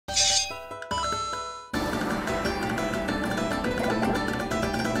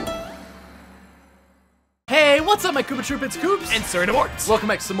What's up, my Koopa Troop? It's Koops And SIRENOBMORT. Welcome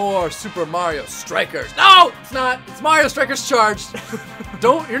back to some more Super Mario Strikers. No, it's not. It's Mario Strikers Charged.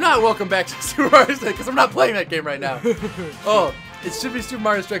 You're not welcome back to Super Mario Strikers because I'm not playing that game right now. Oh, it should be Super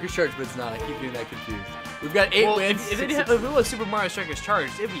Mario Strikers Charged, but it's not. I keep getting that confused. We've got 8 wins. If it was Super Mario Strikers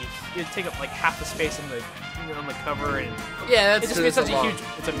Charged, it'd take up like half the space on the cover, and yeah, that's it's such a huge.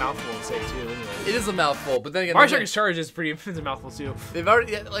 It's a mouthful to say too. Anyway. It is a mouthful, but then again, Mario Strikers Charged is pretty. It's a mouthful too. They've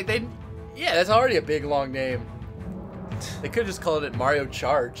already yeah, that's already a big long name. They could have just called it Mario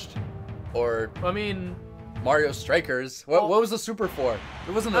Charged, or I mean, Mario Strikers. What was the Super for?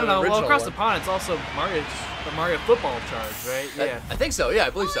 It wasn't an original Well, across one. the pond, it's also the Mario Football Charge, right? Yeah. I think so. Yeah, I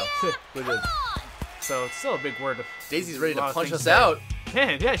believe so. So it's still a big word. Daisy's ready to punch us out.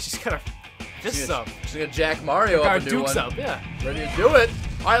 Man, yeah, she's got her fists up. She's gonna jack Mario up and do Dukes one. up, yeah. Ready to do it.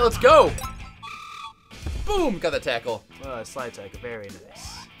 All right, let's go. Boom, got the tackle. Slide tackle, very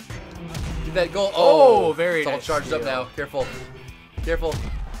nice. Get that goal. Oh, very nice. It's all charged up now. Careful. Careful.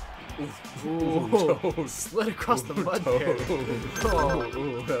 Ooh, slid across the mud there.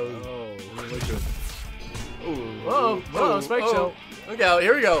 Oh, spike show. Look out,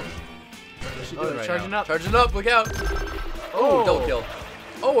 here we go. What's she doing right charging now? up. Charging up, look out. Oh, double kill.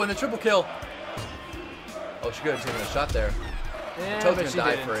 Oh, and the triple kill. Oh, she could have taken a shot there. Yeah, Toad's but gonna she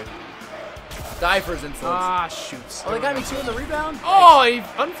die didn't. for it. Die for his insolence. Ah, shoots. Oh, they got me 2 on the rebound? Oh, he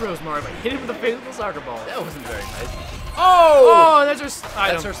unfroze Mario by hitting him with a faithful soccer ball. That wasn't very nice. Oh, that's her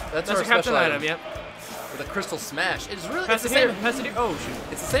item. That's her her captain item, yep. With a crystal smash. It's really Pass it here. Pass it here. Oh, shoot.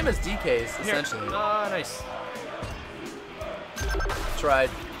 It's the same as DK's, essentially. Ah, nice. Tried.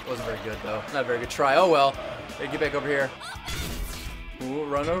 Wasn't very good, though. Not a very good try. Oh, well. Hey, get back over here. Ooh,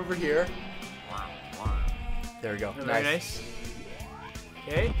 run over here. There we go. Very nice.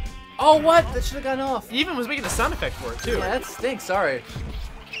 Okay. Oh, what? That should have gone off. He even was making a sound effect for it, too. Yeah, that stinks. Sorry.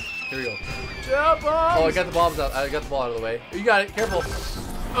 Here we go. Jump on! Oh, I got the bombs out. I got the ball out of the way. You got it. Careful.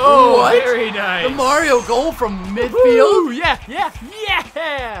 Oh, what? Very nice. The Mario goal from midfield. Ooh, yeah.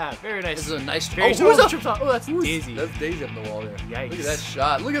 Very nice. This is a nice. Very trips off. Oh, that's Daisy. That's Daisy on the wall there. Yikes. Look at that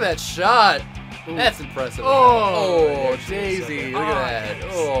shot. Look at that shot. Ooh. That's impressive. Oh, Daisy. Look at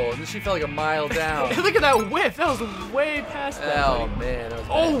that. Oh, and she fell like a mile down. Look at that whiff. That was way past that. Oh, man. That was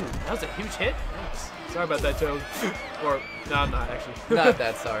bad. That was a huge hit. Thanks. Sorry about that, Toad. Or, no, I'm not actually. Not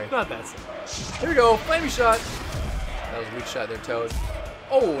that sorry. Not that sorry. Here we go. Flaming shot. That was a weak shot there, Toad.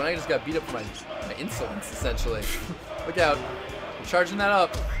 Oh, and I just got beat up for my insolence, essentially. Look out. I'm charging that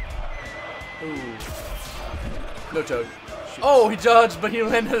up. Ooh. No, Toad. Shoot. Oh, he dodged, but he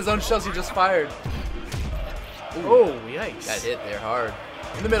landed on his own shells he just fired. Ooh. Oh, yikes. Got hit there hard.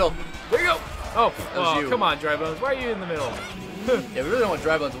 In the middle. There you go. Oh, was you. Come on, Dry Bones. Why are you in the middle? Yeah, we really don't want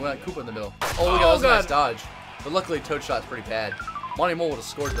dry bones. We want Koopa in the middle. Oh, look at that. Was a nice dodge. But luckily, Toad shot's pretty bad. Monty Mole would have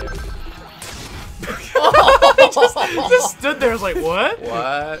scored there. he just stood there. Was like, what?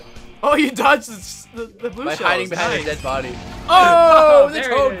 What? Oh, you dodged the blue by shells. hiding behind a dead body. Oh, the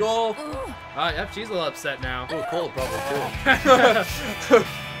Toad goal. Yep, she's a little upset now. Oh, cold probably too.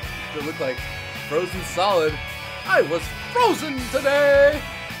 It looked like frozen solid. I was frozen today.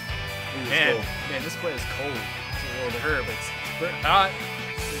 Ooh, man, this play is cold. It's a little to her, but it's hot.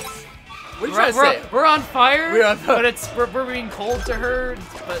 What are you trying to say? We're on fire. We're on fire. But we're being cold to her.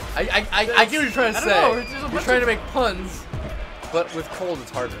 But I get what you're trying to say. You're trying to make puns, but with cold it's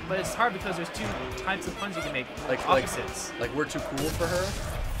harder. But it's hard because there's 2 types of puns you can make. Like opposites. Like we're too cool for her.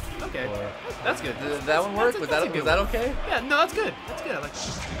 Okay, that's good. Did that one work? Was that okay? Yeah, no, that's good. That's good. I like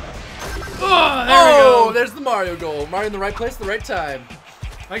that. Oh, there we go. There's the Mario goal. Mario in the right place, at the right time.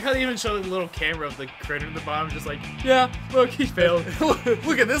 I like how they even show the little camera of the critter in the bottom, just like, yeah, look, he failed.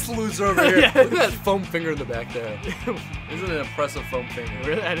 Look at this loser over here. Yeah. Look at that foam finger in the back there. Isn't it an impressive foam finger?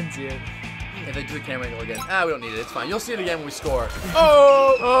 Really? I didn't see it. If they do the camera angle again, we don't need it. It's fine. You'll see it again when we score.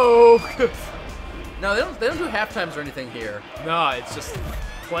 Oh! No, they don't do half times or anything here. No, it's just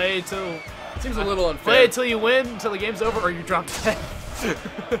play till. It seems a little unfair. Play until you win, until the game's over, or you drop dead.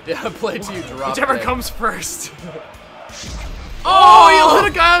 Yeah, play till you drop. Whichever dead. comes first. Oh, you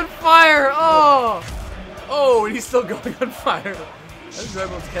lit a guy on fire! Oh, and he's still going on fire. That's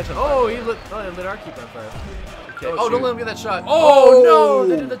everyone's catching. Oh, he lit our keeper on fire. Okay. Oh, don't let him get that shot. Oh no,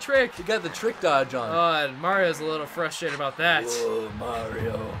 they did the trick. You got the trick dodge on. Oh, and Mario's a little frustrated about that. Whoa,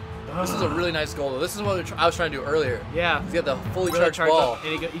 Mario. This is a really nice goal, though. This is what I was trying to do earlier. Yeah. He's got the fully charged ball.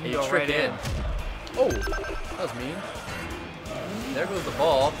 And you can go trick right in. Oh, that was mean. There goes the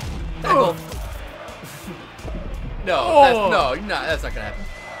ball. Tackle. No, that's not gonna happen.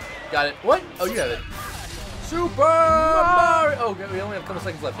 Got it. What? Oh, you have it. Super Mario. Oh, we only have a couple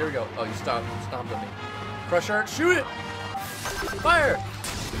seconds left. Here we go. Oh, you stomped on me. Crusher, shoot it. Fire.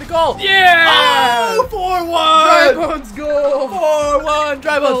 the goal. Yeah! Oh, 4-1. Dry Bones goal. 4-1.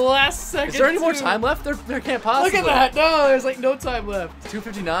 Dry The Bones. last second. Is there any more too. time left? There can't possibly. Look at that. No, there's like no time left.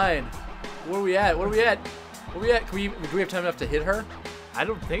 2:59. Where are we at? What are we at? Where are we at? Do we have time enough to hit her? I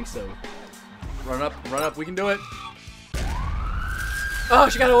don't think so. Run up. We can do it. Oh,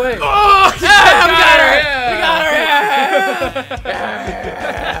 she got away. Oh, yeah, we got her.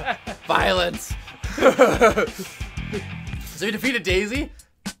 Yeah. Violence. So we defeated Daisy.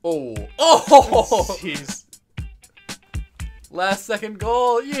 Oh. Jeez. Last second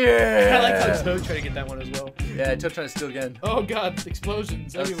goal. Yeah. I like how Toad tried to get that one as well. Yeah, Toad trying to steal again. Oh god,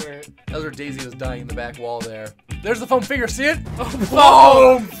 explosions everywhere. That was where Daisy was dying in the back wall there. There's the foam finger. See it? Oh,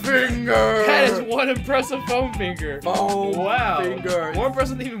 foam finger. that is one impressive foam finger. Foam finger. More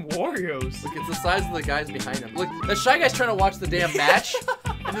impressive than even Wario's. Look, it's the size of the guys behind him. Look, the Shy Guy's trying to watch the damn match,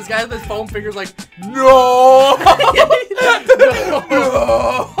 and this guy with his foam finger's like, no! No!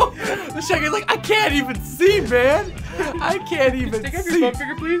 The Shy Guy's like, I can't even see, man! I can't even Take off see. your foam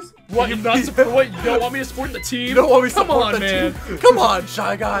finger, please. What? You not support? What? You don't want me to support the team? You don't want me to Come support on, the man. team? Come on,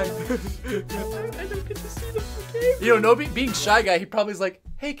 Shy Guy! I don't get to see the game. You know, being Shy Guy, he probably is like,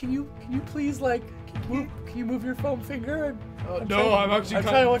 hey, can you please, like, can you move your foam finger? I'm trying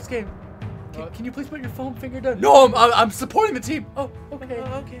to watch the game. Can you please put your foam finger down? No, I'm supporting the team. Oh, okay.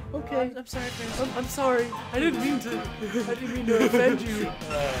 Okay. I'm sorry, Chris. I'm sorry. I didn't mean to offend you.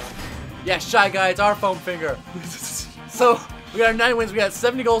 Yeah, Shy Guy, it's our foam finger. So we got our 9 wins. We got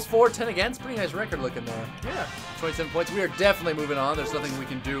 70 goals, 10 against. Pretty nice record looking there. Yeah. 27 points. We are definitely moving on. There's nothing we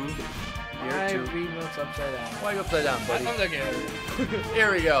can do here I to. read notes upside down. Why go upside down, buddy? I'm not gonna.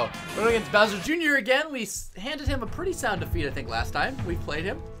 Here we go. We're going against Bowser Jr. again. We handed him a pretty sound defeat, I think, last time we played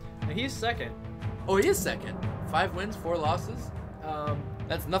him. And he's second. Oh, he is second. 5 wins, 4 losses.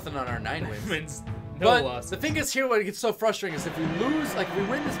 That's nothing on our 9 wins. No but losses. the thing is here, what gets so frustrating is if we lose, like if we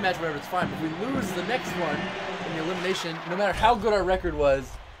win this match, whatever, it's fine. But if we lose the next one in the elimination, no matter how good our record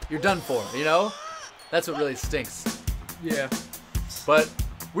was, you're done for, you know? That's what really stinks. Yeah. But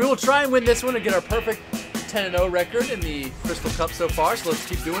we will try and win this one and get our perfect 10-0 record in the Crystal Cup so far, so let's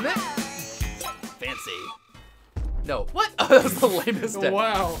keep doing it. Fancy. No. What? That was the lamest death.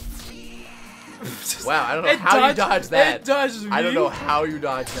 Wow. Wow, I don't know how you dodged that. It dodges me. I don't know how you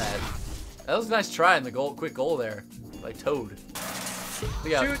dodged that. That was a nice try in the goal, quick goal there by Toad.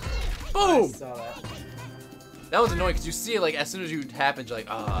 Look out. Shoot. Boom! I saw that. That was annoying because you see it like as soon as you happen, you're like,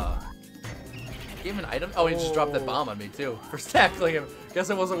 Gave him an item? Oh, he just dropped that bomb on me too. For tackling him. Guess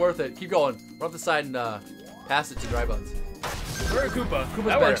it wasn't worth it. Keep going. Run up the side and pass it to Dry Bones. Or a Koopa. Koopa's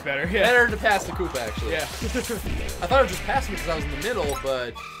That works better. Yeah. Better to pass the Koopa actually. Yeah. I thought it was just passing because I was in the middle,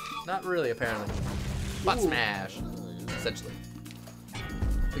 but not really apparently. Butt smash, essentially.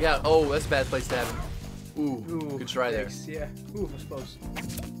 Look out. Oh, that's a bad place to have him. Ooh, good try there. Yeah. Ooh, I was close.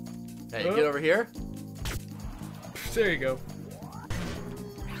 Hey, get over here. There you go.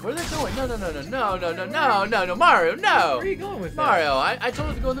 Where are they going? No, Mario, no! Where are you going with that? Mario, I told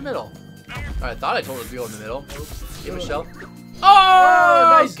her to go in the middle. Or I thought I told her to go in the middle. Give a shell. Oh,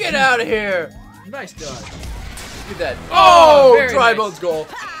 Oh, nice. Get out of here! Nice dodge. Get that. Oh, Oh, very Dry nice. Bones goal.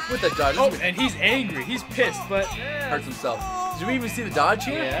 With the dodge. Oh, and he's angry. He's pissed, but Hurts himself. Did we even see the dodge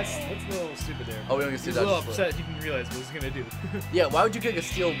here? yeah, that's a little stupid there. Oh, we don't get to see He's the a little dodge. upset. He didn't realize what he was gonna do. Yeah, why would you kick a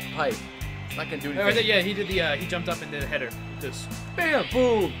steel pipe? It's not gonna do Or anything. yeah, he did the. He jumped up and did a header. This. Bam!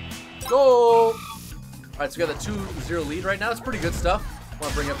 Boom! Goal! Alright, so we got the 2-0 lead right now. It's pretty good stuff.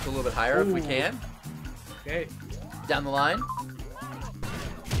 Want to bring it up to a little bit higher if we can. Okay. Down the line.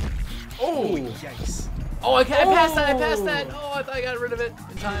 Oh, yikes. Oh, I passed that. Oh, I thought I got rid of it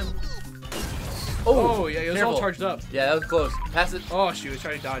in time. Oh, yeah, it was careful. all charged up. Yeah, that was close. Pass it. Oh, shoot, he's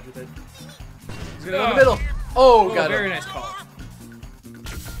trying to dodge with it. He's Go in the middle. Oh, got very him. nice call.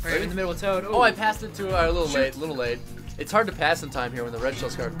 Right in the middle of Toad. Oh, I passed it to our little late. It's hard to pass in time here when the red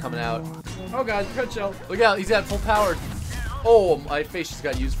shells start coming out. Oh god, red shell. Look out, he's at full power. Oh, my face just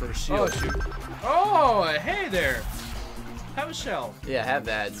got used for a shield. Oh shoot. Oh, hey there. Have a shell. Yeah, have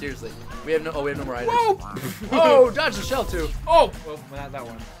that. Seriously. We have no more items. Whoa! Oh, dodge the shell too. Oh! Well, not that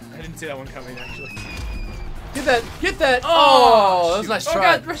one. I didn't see that one coming actually. Get that. Oh, that was a shoot. nice Oh try.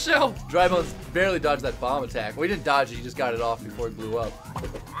 god, red shell. Dry Bones barely dodged that bomb attack. Well, he didn't dodge it, he just got it off before he blew up.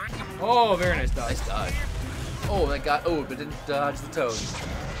 Oh, very nice dodge. Nice dodge. Oh, that got. Oh, but didn't dodge the Toad.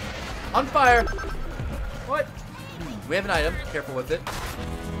 On fire. What? We have an item. Careful with it.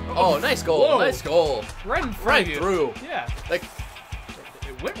 Oh, nice goal. Whoa. Nice goal. Right in front Right of you. through. Yeah. Like,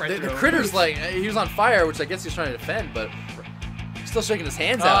 It went right the through. critter's like, he was on fire, which I guess he was trying to defend, but still shaking his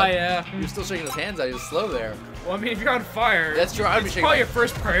hands out. Oh, yeah. You're still shaking his hands out. He was slow there. Well, I mean, if you're on fire, That's true. I'd be shaking. probably your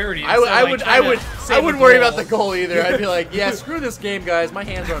first priority. I wouldn't worry about the goal either. I'd be like, yeah, screw this game, guys. My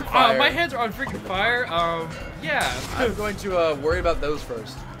hands are on fire. My hands are on freaking fire. Yeah. I'm going to worry about those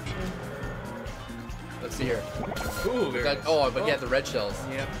first. Let's see here. Ooh, but he had the red shells.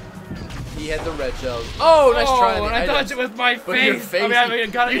 Yep. He had the red shells. Oh, nice try. And I dodged it with my face. But your face. I mean,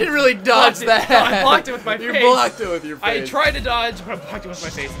 you didn't really dodge that. No, I blocked it with my face. You blocked it with your face. I tried to dodge, but I blocked it with my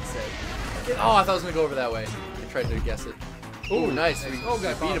face instead. Oh, I thought I was gonna go over that way. I tried to guess it. Ooh, nice. We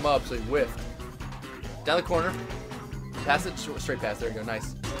beat him up, so he whiffed. Down the corner. Pass it, straight pass. There you go.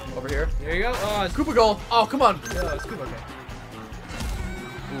 Nice. Over here. There you go. Oh, it's Koopa goal. Oh, come on. Yeah, it's Koopa. Okay.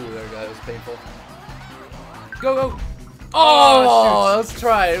 Ooh, there we go. That was painful. Go, go. Oh, let's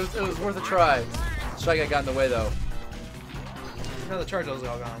try. It was worth a try. Strike guy got in the way though. Now the charge is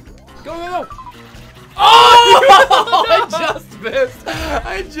all gone. Go, go, go. Oh! I just missed.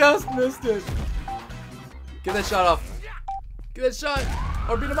 I just missed it. Get that shot off. Get that shot.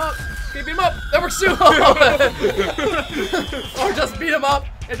 Or beat him up. Okay, beat him up. That works too. Or just beat him up.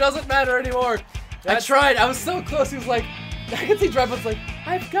 It doesn't matter anymore. I tried. I was so close. He was like, I could see Drivebot's like,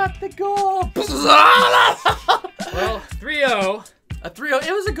 I've got the goal. Well, 3-0. A 3-0.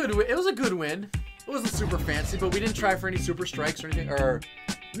 It was a good win. It was a good win. It wasn't super fancy, but we didn't try for any super strikes or anything.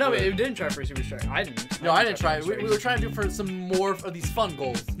 No, it didn't try for a super strike. I didn't. No, I didn't try. We were trying to do for some more of these fun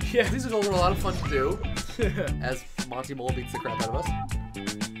goals. Yeah. These goals are a lot of fun to do. As Monty Mole beats the crap out of us.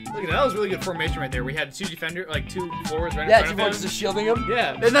 Look at that. That was really good formation right there. We had two defenders, like two forwards right in front of him. Yeah, two forwards just shielding him.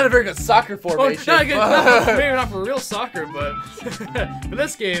 Yeah. It's not a very good soccer formation. Not good. Maybe not for real soccer, but for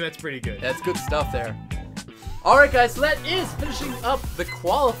this game, that's pretty good. That's good stuff there. Alright guys, so that is finishing up the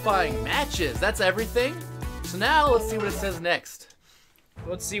qualifying matches. That's everything. So now let's see what it says next.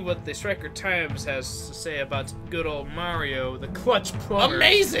 Let's see what the Striker Times has to say about good old Mario, the clutch plumber.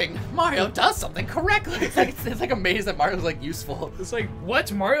 Amazing! Mario does something correctly. It's like amazing that Mario's like useful. It's like,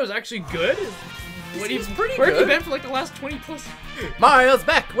 what? Mario's actually good? He's pretty Where good. have you been for like the last 20 plus? Mario's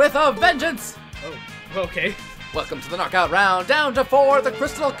back with a vengeance! Oh, okay. Welcome to the knockout round, down to 4, the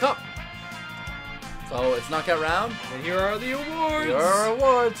Crystal Cup. So it's knockout round. And here are the awards. Here are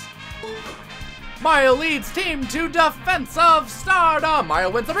awards. Mario leads team to Defense of Stardom. Mario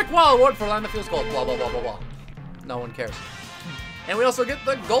wins the Rick Wall Award for line the field's goal. Blah, blah, blah, blah, blah. No one cares. And we also get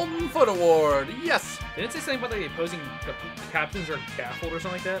the Golden Foot Award. Yes. Did it say something about the opposing captains or baffled or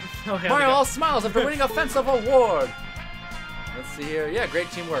something like that? Oh, yeah, Mario all smiles after winning Offensive Award. Let's see here. Yeah, great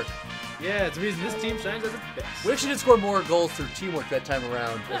teamwork. Yeah, it's the reason this team shines as the best. We actually did score more goals through teamwork that time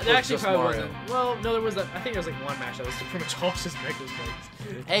around. That actually probably wasn't. Well, no, there was I think there was like one match that was pretty much all just Megas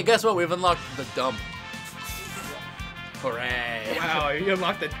fights. Hey, guess what? We've unlocked the dump. Hooray! Wow, you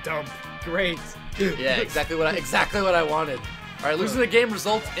unlocked the dump. Great. Yeah, exactly what I wanted. All right, losing the game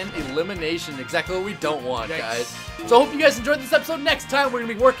results in elimination. Exactly what we don't want, guys. So I hope you guys enjoyed this episode. Next time, we're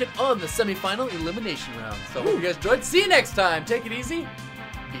gonna be working on the semifinal elimination round. So I hope you guys enjoyed. See you next time. Take it easy.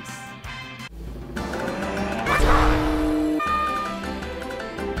 Peace.